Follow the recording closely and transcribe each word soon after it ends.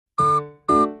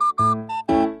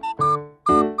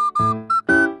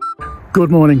Good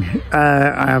morning.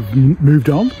 I have moved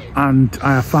on and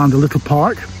I have found a little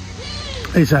park.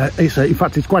 In fact,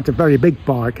 it's quite a very big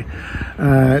park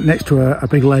next to a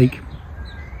big lake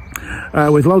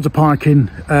with loads of parking.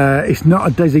 It's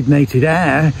not a designated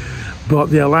area, but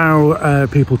they allow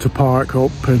people to park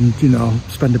up and, you know,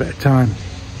 spend a bit of time.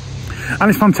 And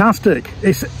it's fantastic.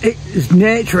 It's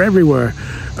nature everywhere,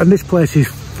 and this place is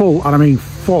full, and I mean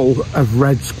full, of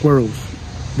red squirrels.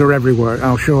 They're everywhere.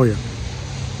 I'll show you.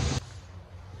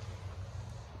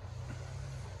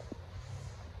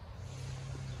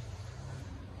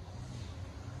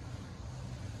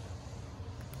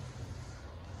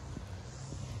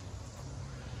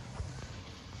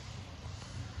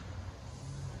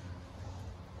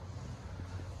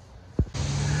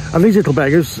 And these little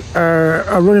beggars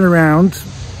are running around,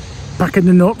 packing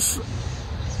the nuts,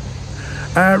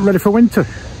 ready for winter.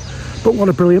 But what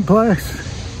a brilliant place.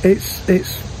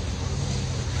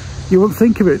 You wouldn't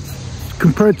think of it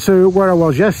compared to where I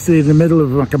was yesterday, in the middle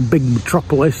of like a big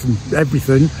metropolis and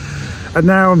everything. And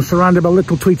now I'm surrounded by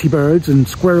little Tweety birds and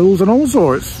squirrels and all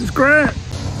sorts. It's great.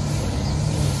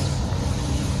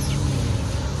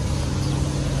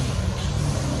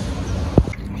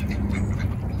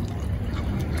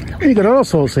 You got all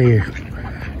sorts here.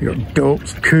 You got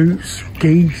ducks, coots,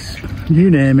 geese, you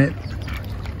name it.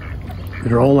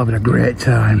 They're all having a great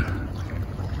time.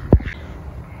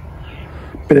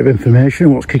 Bit of information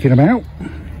on what's kicking about.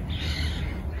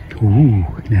 Ooh,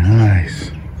 nice.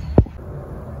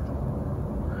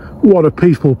 What a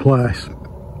peaceful place.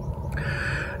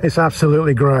 It's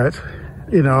absolutely great.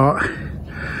 You know,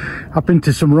 I've been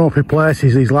to some ropey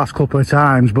places these last couple of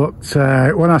times, but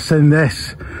when I seen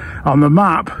this on the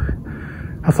map,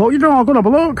 I thought, you know, I'm gonna have a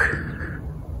look,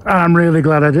 and I'm really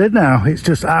glad I did now. It's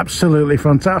just absolutely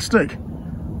fantastic.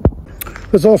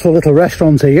 There's also a little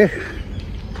restaurant here,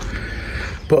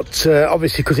 but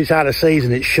obviously because it's out of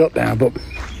season it's shut now. But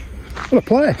what a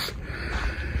place.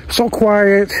 So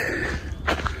quiet,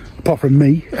 apart from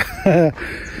me.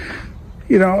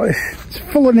 You know, it's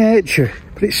full of nature,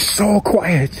 but it's so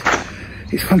quiet.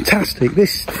 It's fantastic.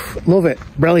 Love it,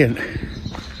 brilliant.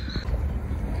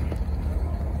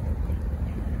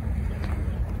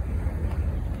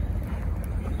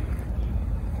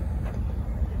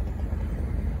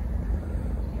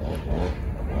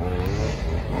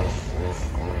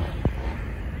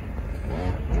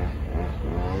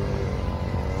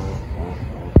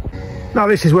 Now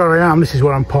this is where I am, this is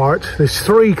where I'm parked. There's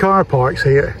 3 car parks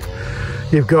here.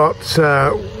 You've got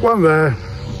one there,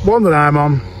 one that I'm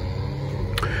on,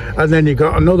 and then you've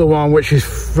got another one which is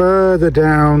further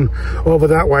down over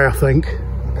that way, I think.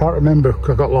 Can't remember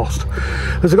because I got lost.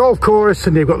 There's a golf course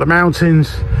and you've got the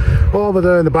mountains over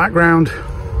there in the background.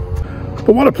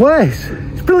 But what a place,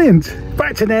 it's brilliant.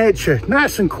 Back to nature,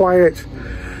 nice and quiet,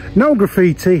 no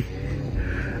graffiti.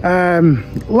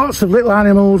 Lots of little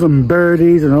animals and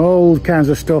birdies and all kinds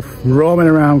of stuff roaming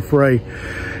around free,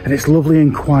 and it's lovely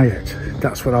and quiet.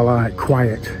 That's what I like,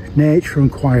 quiet, nature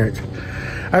and quiet.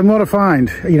 And what I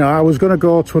find, you know, I was going to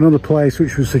go to another place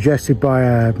which was suggested by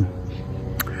a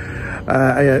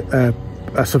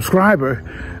subscriber,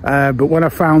 but when I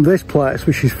found this place,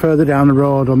 which is further down the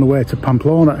road on the way to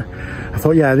Pamplona, I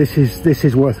thought, yeah, this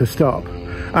is worth a stop.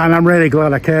 And I'm really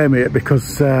glad I came here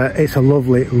because it's a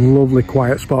lovely, lovely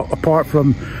quiet spot. Apart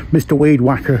from Mr. Weed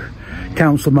Whacker,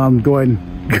 councilman going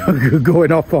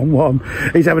off on one,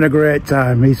 he's having a great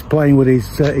time. He's playing with his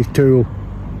tool.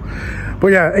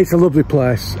 But yeah, it's a lovely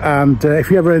place. And if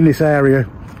you're ever in this area,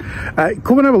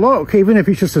 come and have a look. Even if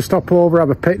it's just a stopover,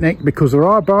 have a picnic, because there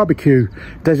are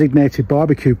designated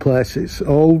barbecue places,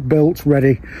 all built,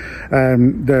 ready.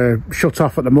 They're shut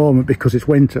off at the moment because it's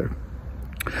winter.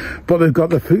 But they've got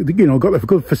the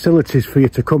good facilities for you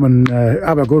to come and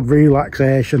have a good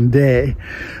relaxation day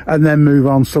and then move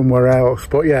on somewhere else.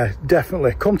 But yeah,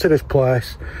 definitely come to this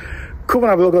place. Come and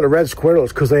have a look at the red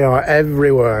squirrels, because they are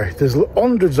everywhere. There's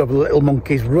hundreds of little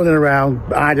monkeys running around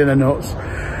hiding their nuts.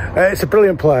 It's a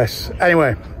brilliant place.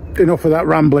 Anyway, enough of that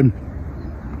rambling.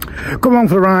 Come along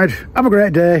for the ride, have a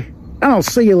great day, and I'll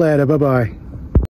see you later. Bye bye.